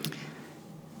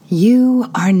You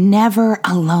are never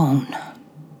alone.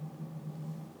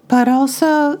 But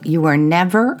also, you are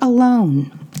never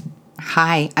alone.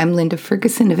 Hi, I'm Linda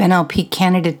Ferguson of NLP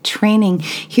Canada Training,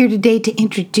 here today to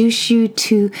introduce you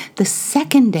to the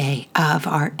second day of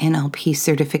our NLP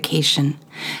certification,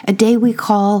 a day we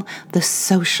call the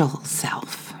social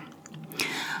self.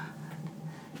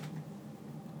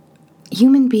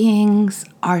 Human beings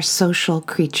are social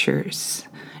creatures.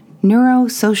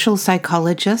 Neurosocial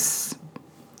psychologists,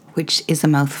 which is a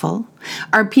mouthful,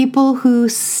 are people who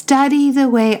study the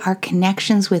way our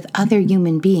connections with other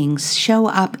human beings show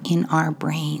up in our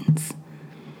brains.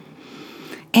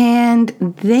 And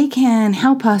they can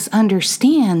help us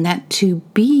understand that to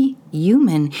be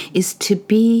human is to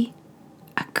be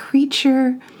a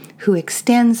creature who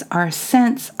extends our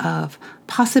sense of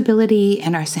possibility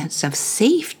and our sense of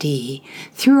safety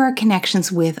through our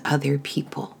connections with other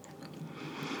people.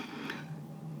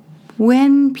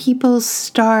 When people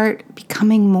start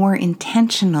becoming more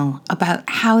intentional about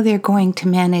how they're going to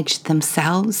manage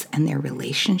themselves and their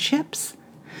relationships,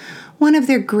 one of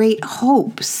their great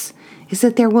hopes is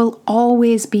that there will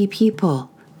always be people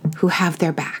who have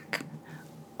their back,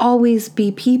 always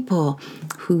be people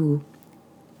who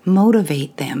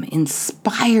motivate them,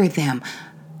 inspire them,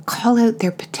 call out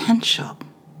their potential,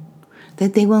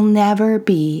 that they will never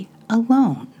be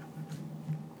alone.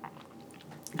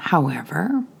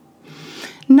 However,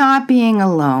 not being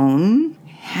alone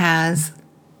has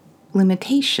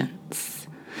limitations.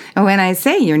 And when I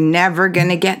say you're never going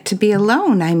to get to be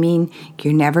alone, I mean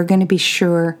you're never going to be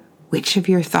sure which of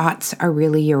your thoughts are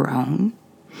really your own.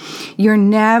 You're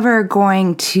never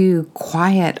going to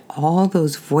quiet all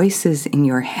those voices in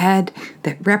your head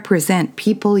that represent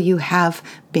people you have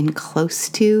been close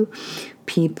to,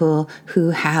 people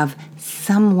who have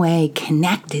some way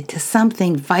connected to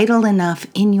something vital enough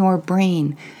in your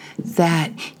brain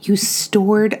that you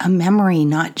stored a memory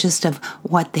not just of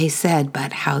what they said,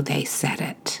 but how they said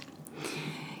it.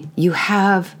 You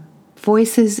have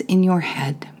voices in your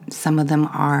head. Some of them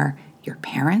are your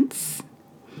parents,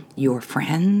 your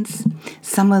friends.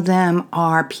 Some of them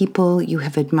are people you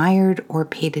have admired or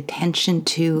paid attention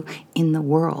to in the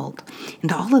world.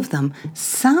 And all of them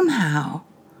somehow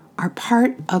are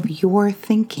part of your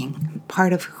thinking,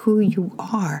 part of who you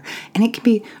are. And it can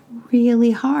be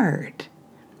really hard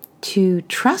to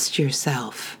trust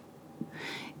yourself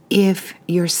if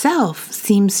yourself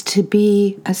seems to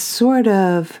be a sort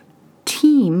of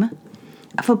team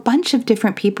of a bunch of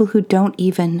different people who don't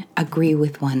even agree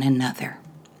with one another.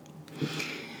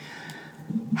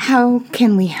 How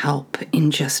can we help in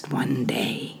just one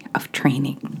day of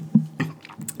training?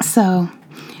 So,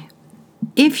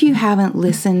 if you haven't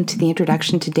listened to the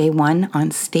introduction to day one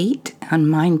on state, on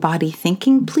mind-body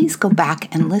thinking, please go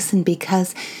back and listen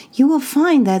because you will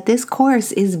find that this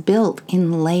course is built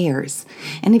in layers.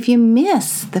 And if you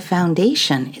miss the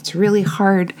foundation, it's really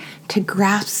hard to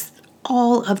grasp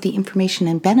all of the information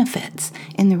and benefits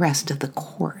in the rest of the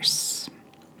course.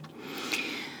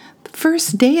 The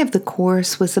first day of the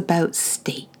course was about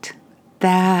state.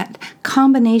 That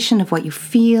combination of what you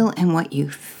feel and what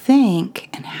you think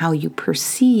and how you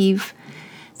perceive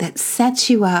that sets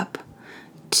you up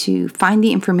to find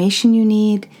the information you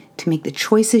need, to make the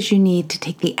choices you need, to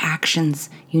take the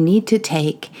actions you need to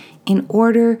take in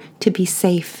order to be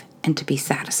safe and to be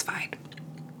satisfied.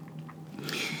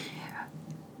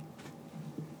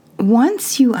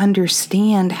 Once you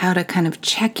understand how to kind of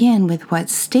check in with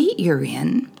what state you're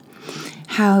in,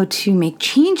 how to make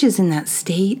changes in that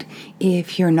state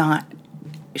if you're not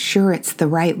sure it's the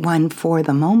right one for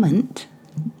the moment,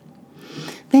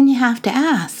 then you have to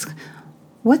ask,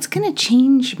 what's going to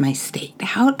change my state?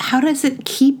 How does it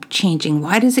keep changing?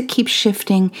 Why does it keep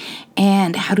shifting?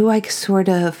 And how do I sort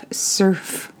of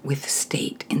surf with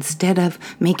state instead of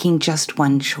making just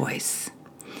one choice?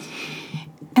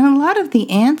 And a lot of the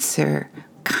answer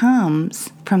comes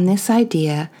from this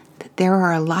idea that there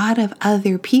are a lot of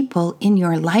other people in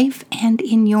your life and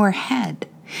in your head,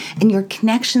 and your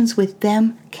connections with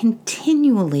them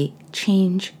continually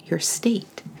change your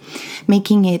state,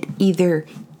 making it either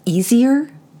easier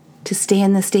to stay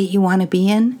in the state you want to be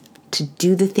in, to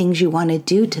do the things you want to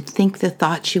do, to think the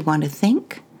thoughts you want to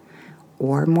think,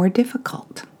 or more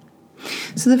difficult.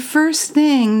 So the first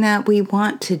thing that we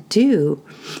want to do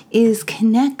is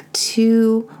connect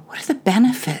to what are the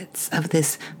benefits of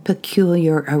this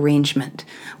peculiar arrangement,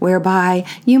 whereby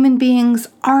human beings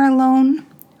are alone,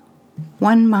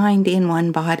 one mind in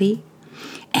one body,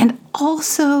 and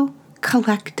also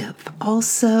collective,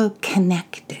 also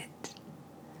connected.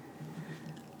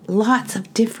 Lots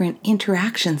of different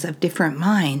interactions of different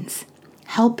minds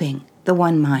helping the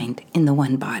one mind in the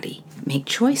one body make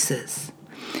choices,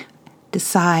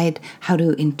 decide how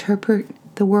to interpret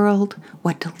the world,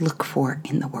 what to look for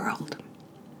in the world.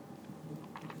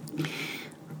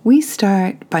 We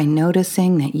start by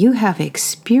noticing that you have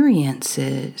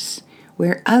experiences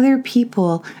where other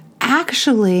people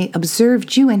actually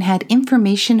observed you and had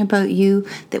information about you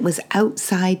that was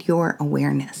outside your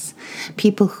awareness.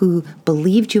 People who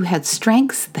believed you had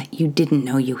strengths that you didn't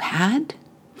know you had.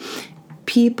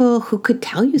 People who could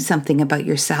tell you something about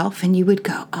yourself and you would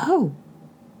go, oh,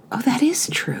 that is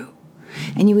true.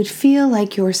 And you would feel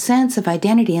like your sense of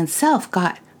identity and self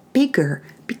got bigger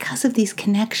because of these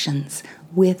connections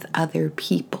with other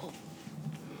people.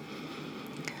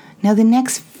 Now, the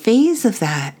next phase of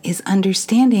that is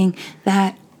understanding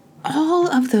that all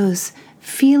of those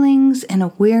feelings and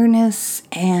awareness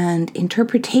and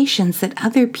interpretations that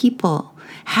other people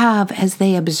have as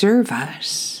they observe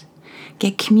us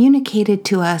get communicated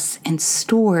to us and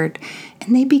stored,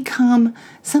 and they become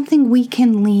something we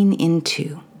can lean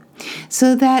into.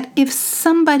 So that if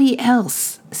somebody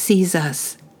else sees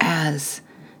us as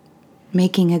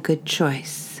making a good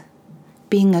choice,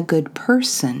 being a good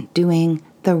person, doing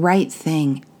the right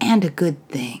thing and a good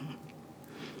thing,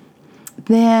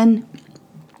 then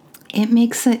it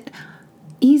makes it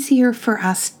easier for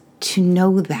us to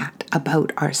know that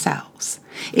about ourselves.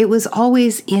 It was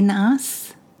always in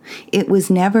us. It was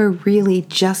never really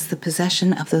just the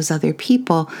possession of those other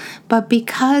people, but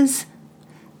because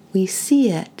we see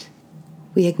it,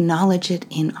 we acknowledge it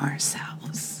in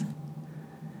ourselves.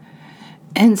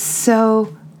 And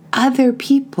so other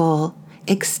people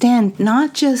extend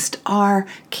not just our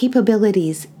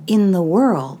capabilities in the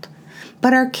world,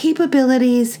 but our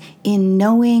capabilities in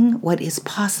knowing what is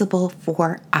possible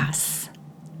for us,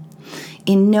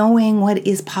 in knowing what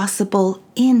is possible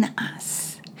in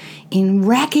us, in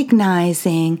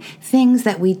recognizing things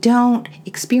that we don't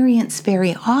experience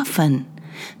very often,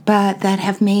 but that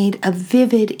have made a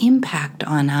vivid impact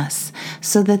on us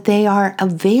so that they are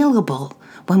available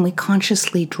when we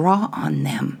consciously draw on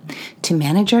them to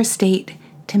manage our state,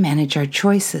 to manage our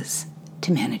choices,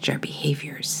 to manage our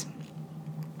behaviors.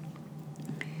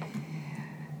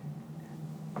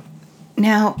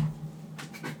 Now,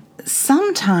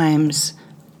 sometimes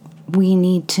we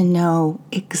need to know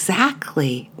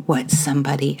exactly what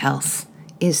somebody else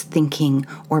is thinking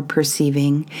or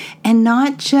perceiving, and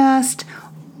not just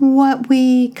what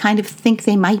we kind of think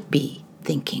they might be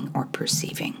thinking or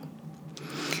perceiving.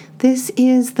 This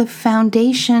is the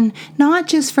foundation, not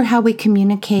just for how we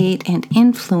communicate and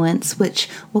influence, which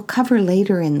we'll cover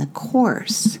later in the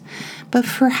course, but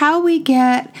for how we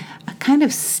get a kind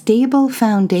of stable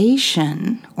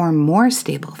foundation, or more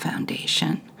stable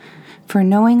foundation, for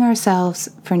knowing ourselves,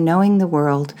 for knowing the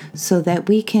world, so that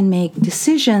we can make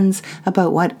decisions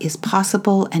about what is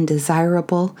possible and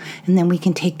desirable, and then we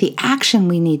can take the action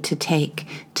we need to take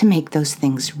to make those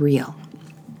things real.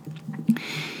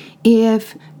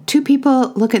 If two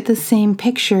people look at the same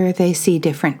picture, they see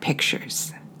different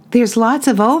pictures. There's lots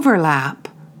of overlap,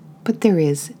 but there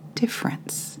is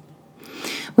difference.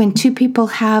 When two people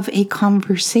have a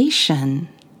conversation,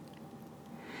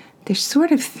 there's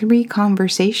sort of three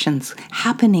conversations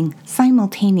happening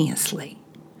simultaneously.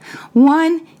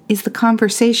 One is the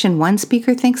conversation one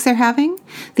speaker thinks they're having.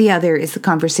 The other is the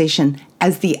conversation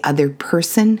as the other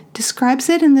person describes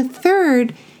it. And the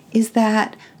third is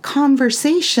that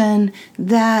conversation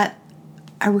that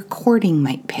a recording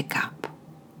might pick up.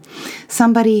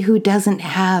 Somebody who doesn't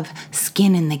have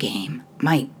skin in the game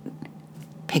might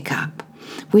pick up,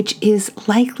 which is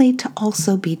likely to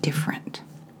also be different.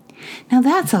 Now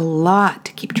that's a lot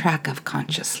to keep track of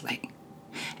consciously.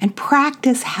 And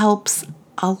practice helps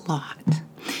a lot.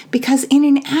 Because in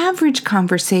an average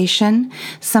conversation,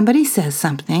 somebody says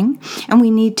something and we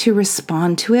need to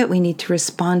respond to it. We need to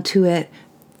respond to it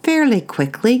fairly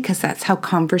quickly because that's how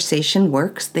conversation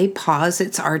works. They pause,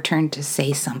 it's our turn to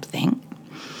say something.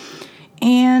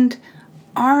 And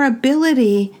our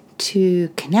ability to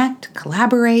connect,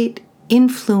 collaborate,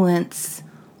 influence,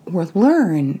 or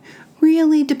learn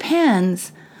really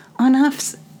depends on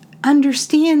us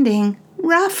understanding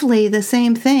roughly the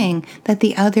same thing that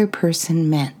the other person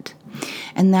meant.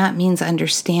 And that means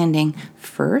understanding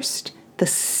first the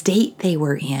state they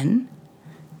were in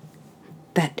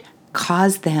that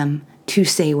caused them to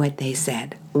say what they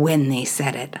said, when they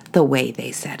said it, the way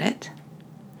they said it.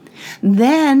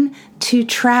 Then to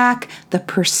track the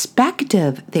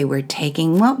perspective they were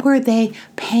taking. What were they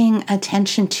paying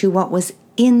attention to? What was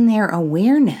in their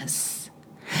awareness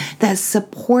that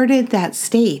supported that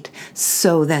state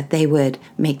so that they would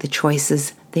make the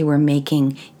choices they were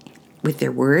making with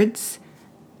their words,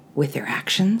 with their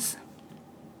actions?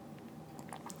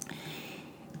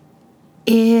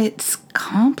 It's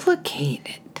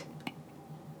complicated.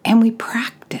 And we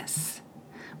practice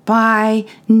by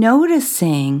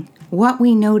noticing what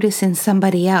we notice in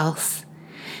somebody else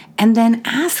and then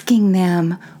asking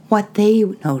them what they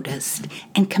noticed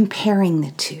and comparing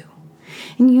the two.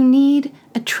 And you need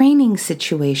a training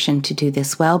situation to do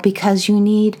this well because you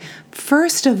need,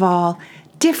 first of all,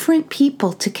 different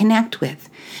people to connect with.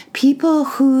 People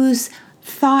whose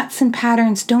thoughts and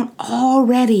patterns don't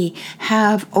already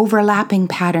have overlapping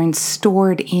patterns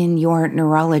stored in your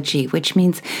neurology, which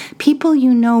means people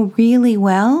you know really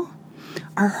well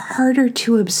are harder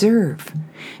to observe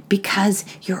because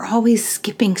you're always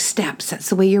skipping steps. That's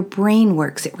the way your brain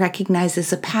works. It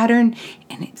recognizes a pattern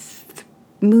and it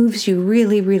moves you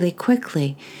really, really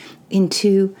quickly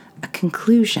into a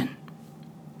conclusion.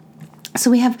 So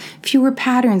we have fewer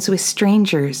patterns with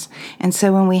strangers. And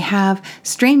so when we have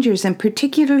strangers, and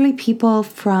particularly people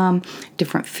from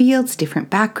different fields, different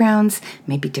backgrounds,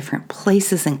 maybe different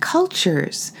places and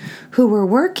cultures who we're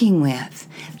working with,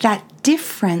 that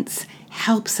difference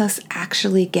helps us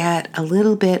actually get a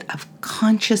little bit of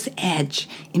conscious edge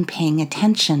in paying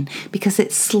attention because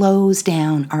it slows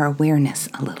down our awareness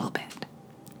a little bit.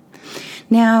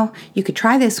 Now, you could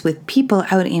try this with people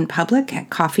out in public at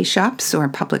coffee shops or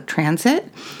public transit.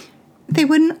 They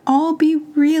wouldn't all be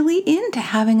really into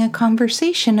having a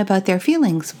conversation about their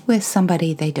feelings with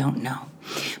somebody they don't know.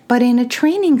 But in a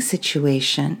training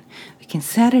situation, we can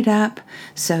set it up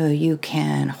so you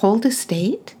can hold a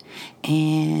state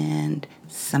and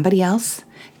somebody else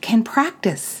can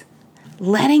practice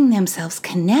letting themselves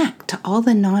connect to all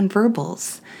the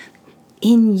nonverbals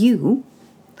in you,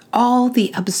 all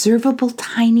the observable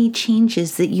tiny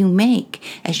changes that you make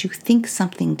as you think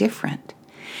something different.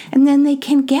 And then they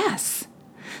can guess.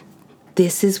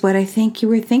 This is what I think you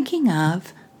were thinking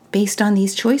of based on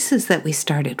these choices that we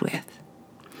started with.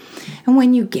 And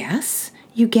when you guess,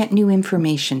 you get new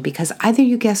information because either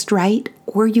you guessed right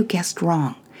or you guessed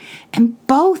wrong. And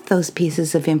both those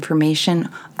pieces of information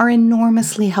are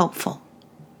enormously helpful.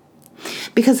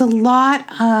 Because a lot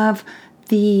of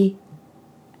the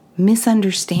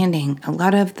misunderstanding, a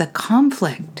lot of the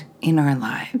conflict in our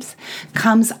lives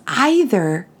comes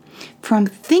either from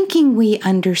thinking we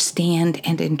understand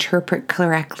and interpret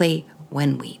correctly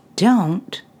when we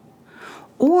don't,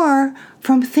 or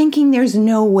from thinking there's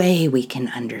no way we can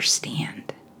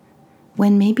understand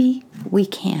when maybe we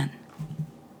can.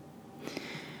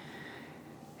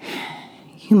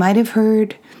 You might have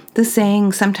heard the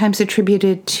saying sometimes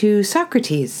attributed to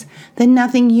Socrates, that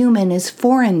nothing human is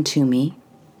foreign to me.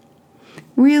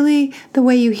 Really, the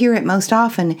way you hear it most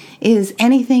often is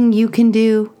anything you can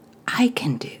do, I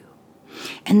can do.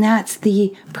 And that's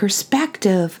the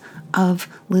perspective of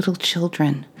little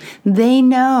children. They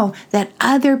know that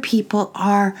other people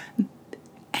are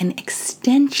an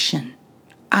extension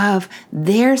of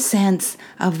their sense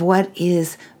of what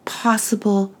is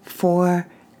possible for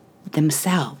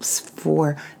themselves,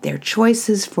 for their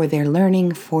choices, for their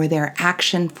learning, for their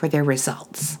action, for their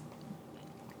results.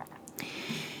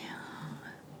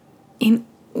 In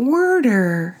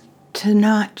order to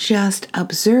not just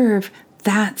observe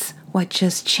that's what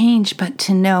just changed, but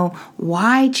to know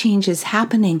why change is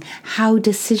happening, how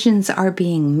decisions are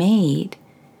being made,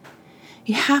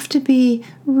 you have to be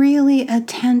really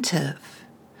attentive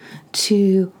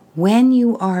to when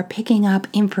you are picking up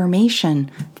information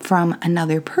from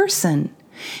another person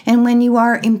and when you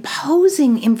are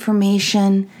imposing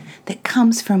information that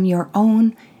comes from your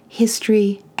own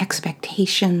history,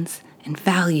 expectations, and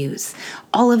values,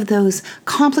 all of those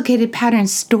complicated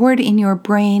patterns stored in your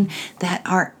brain that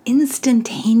are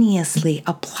instantaneously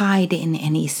applied in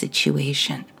any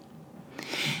situation.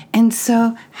 And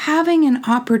so having an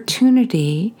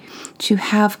opportunity to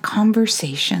have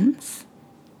conversations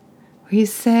where you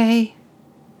say,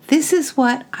 this is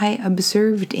what I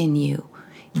observed in you.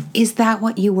 Is that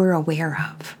what you were aware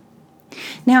of?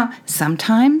 Now,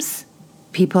 sometimes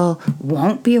people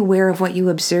won't be aware of what you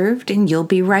observed, and you'll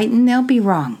be right and they'll be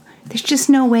wrong. There's just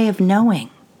no way of knowing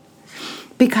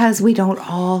because we don't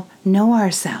all know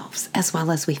ourselves as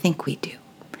well as we think we do.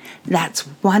 That's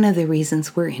one of the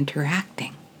reasons we're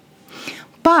interacting.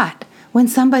 But when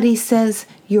somebody says,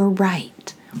 you're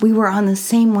right, we were on the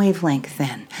same wavelength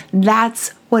then, that's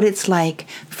what it's like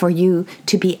for you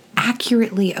to be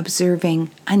accurately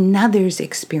observing another's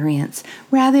experience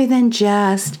rather than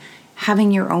just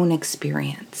having your own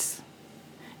experience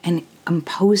and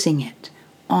imposing it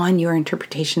on your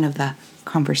interpretation of the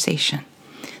conversation.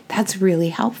 That's really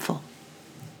helpful.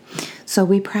 So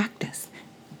we practice.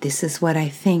 This is what I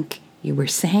think you were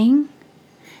saying.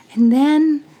 And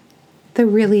then the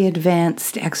really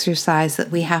advanced exercise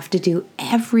that we have to do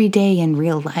every day in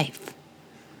real life.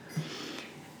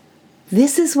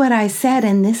 this is what I said,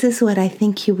 and this is what I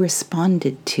think you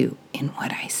responded to in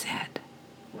what I said.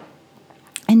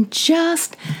 And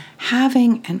just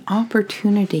having an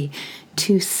opportunity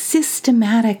to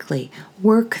systematically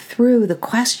work through the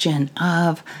question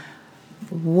of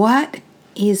what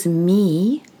is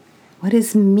me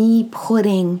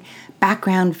putting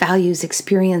background, values,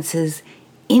 experiences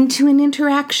into an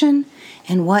interaction,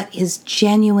 and what is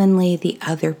genuinely the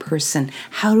other person.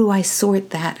 How do I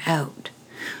sort that out?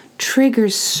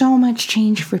 Triggers so much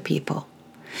change for people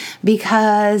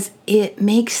because it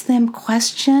makes them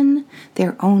question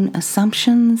their own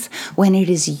assumptions when it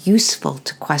is useful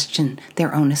to question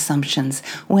their own assumptions,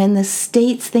 when the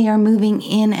states they are moving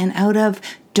in and out of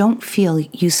don't feel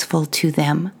useful to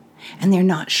them and they're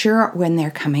not sure when they're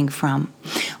coming from,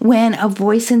 when a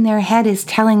voice in their head is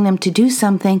telling them to do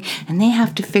something and they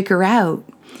have to figure out,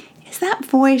 is that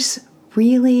voice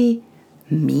really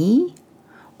me?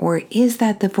 Or is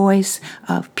that the voice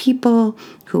of people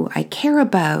who I care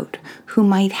about who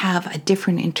might have a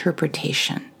different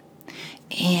interpretation?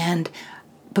 And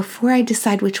before I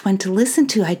decide which one to listen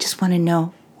to, I just want to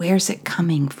know, where's it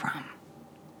coming from?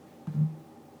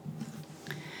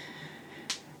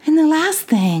 And the last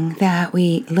thing that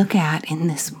we look at in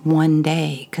this one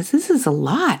day, because this is a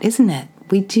lot, isn't it?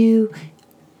 We do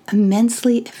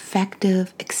immensely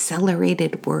effective,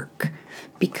 accelerated work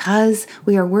because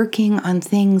we are working on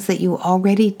things that you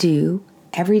already do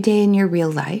every day in your real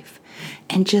life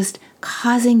and just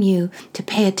causing you to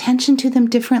pay attention to them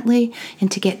differently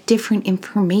and to get different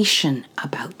information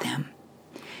about them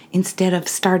instead of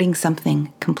starting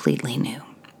something completely new.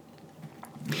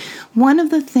 One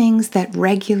of the things that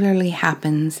regularly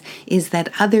happens is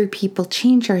that other people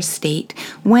change our state.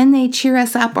 When they cheer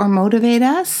us up or motivate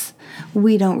us,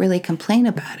 we don't really complain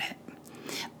about it.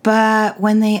 But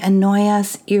when they annoy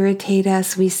us, irritate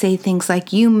us, we say things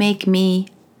like, you make me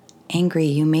angry,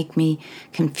 you make me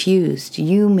confused,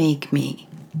 you make me.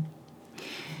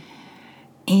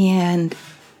 And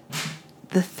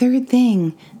the third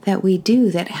thing that we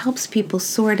do that helps people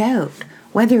sort out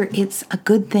whether it's a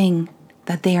good thing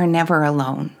that they are never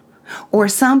alone or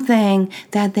something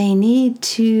that they need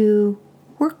to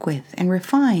work with and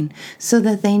refine so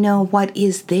that they know what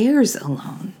is theirs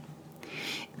alone.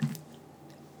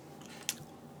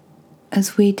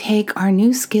 As we take our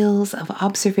new skills of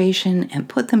observation and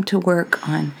put them to work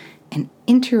on an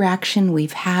interaction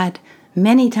we've had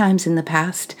many times in the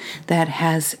past that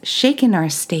has shaken our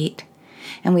state,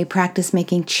 and we practice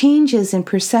making changes in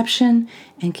perception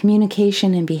and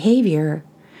communication and behavior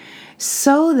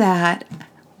so that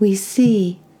we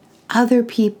see other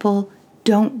people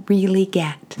don't really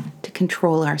get to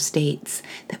control our states,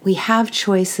 that we have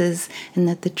choices, and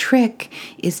that the trick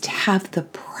is to have the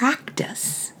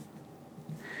practice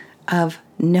of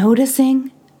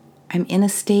noticing I'm in a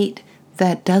state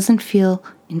that doesn't feel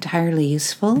entirely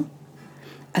useful,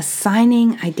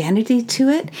 assigning identity to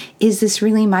it. Is this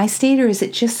really my state, or is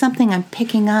it just something I'm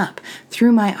picking up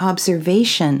through my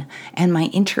observation and my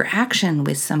interaction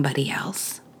with somebody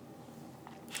else?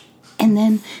 And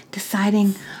then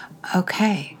deciding,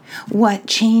 okay, what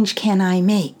change can I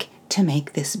make to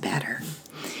make this better?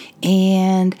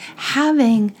 And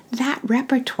having that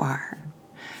repertoire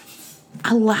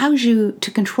allows you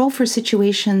to control for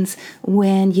situations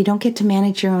when you don't get to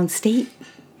manage your own state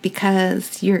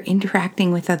because you're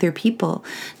interacting with other people.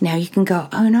 Now you can go,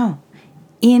 oh no,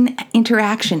 in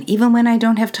interaction, even when I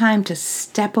don't have time to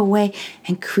step away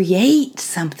and create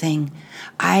something,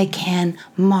 I can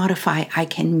modify, I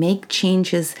can make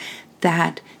changes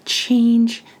that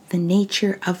change the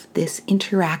nature of this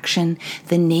interaction,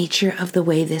 the nature of the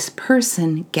way this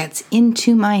person gets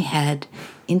into my head,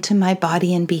 into my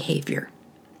body and behavior.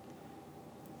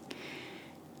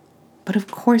 But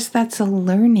of course, that's a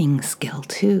learning skill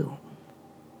too.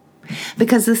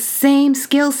 Because the same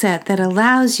skill set that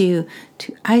allows you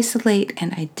to isolate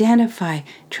and identify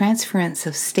transference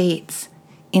of states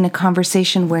in a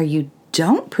conversation where you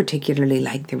don't particularly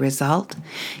like the result,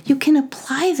 you can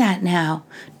apply that now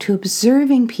to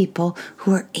observing people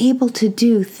who are able to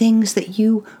do things that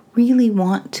you really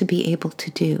want to be able to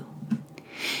do.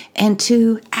 And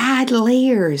to add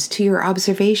layers to your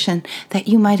observation that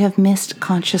you might have missed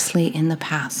consciously in the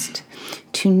past.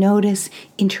 To notice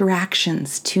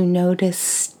interactions, to notice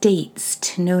states,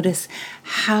 to notice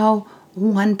how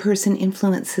one person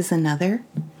influences another,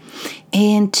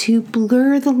 and to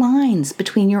blur the lines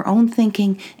between your own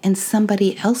thinking and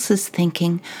somebody else's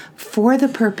thinking for the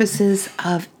purposes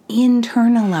of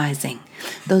internalizing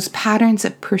those patterns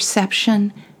of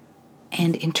perception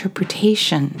and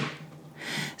interpretation,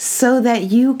 so that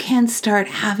you can start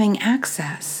having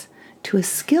access to a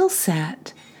skill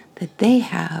set that they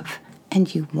have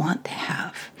and you want to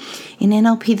have. In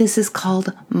NLP, this is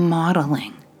called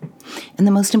modeling. And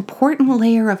the most important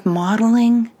layer of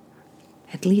modeling,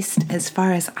 at least as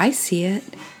far as I see it,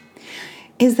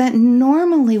 is that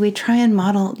normally we try and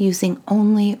model using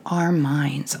only our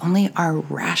minds, only our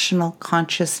rational,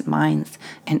 conscious minds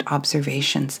and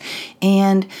observations.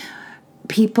 And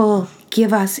people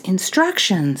give us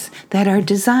instructions that are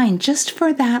designed just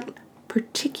for that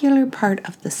particular part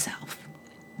of the self.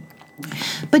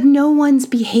 But no one's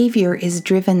behavior is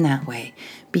driven that way.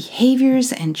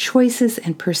 Behaviors and choices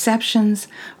and perceptions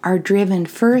are driven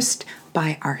first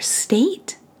by our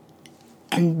state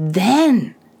and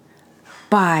then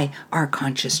by our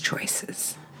conscious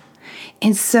choices.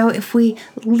 And so if we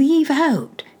leave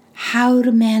out how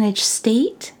to manage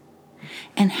state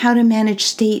and how to manage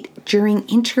state during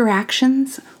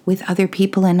interactions with other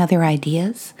people and other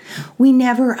ideas, we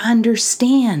never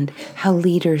understand how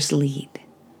leaders lead.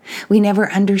 We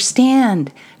never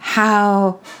understand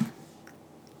how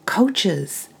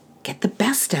coaches get the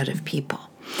best out of people.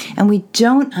 And we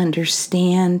don't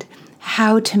understand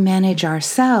how to manage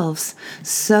ourselves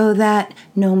so that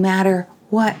no matter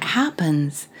what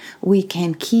happens, we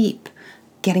can keep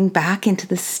getting back into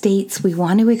the states we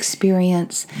want to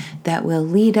experience that will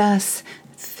lead us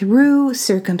through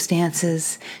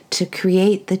circumstances to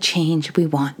create the change we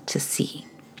want to see.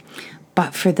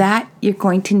 But for that, you're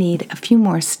going to need a few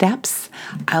more steps.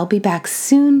 I'll be back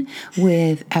soon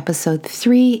with episode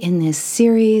 3 in this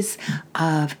series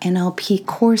of NLP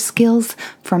core skills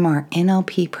from our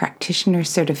NLP Practitioner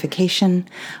certification.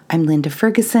 I'm Linda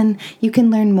Ferguson. You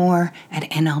can learn more at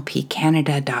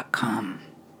nlpcanada.com.